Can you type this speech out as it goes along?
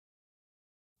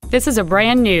This is a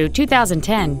brand new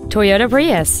 2010 Toyota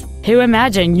Prius. Who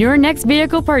imagined your next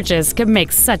vehicle purchase could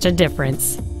make such a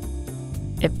difference?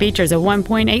 It features a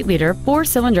 1.8-liter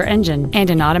four-cylinder engine and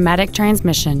an automatic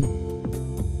transmission.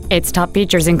 Its top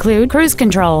features include cruise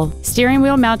control, steering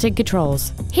wheel mounted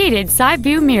controls, heated side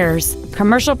view mirrors,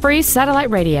 commercial-free satellite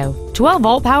radio,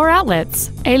 12-volt power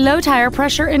outlets, a low tire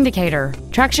pressure indicator,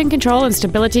 traction control and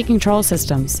stability control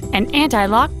systems, an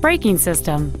anti-lock braking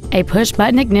system, a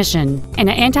push-button ignition, and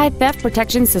an anti-theft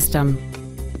protection system.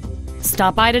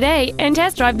 Stop by today and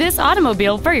test drive this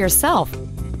automobile for yourself.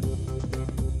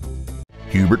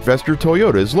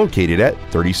 HubertVesterToyota is located at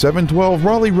 3712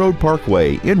 Raleigh Road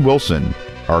Parkway in Wilson.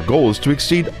 Our goal is to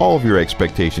exceed all of your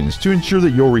expectations to ensure that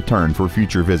you'll return for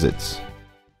future visits.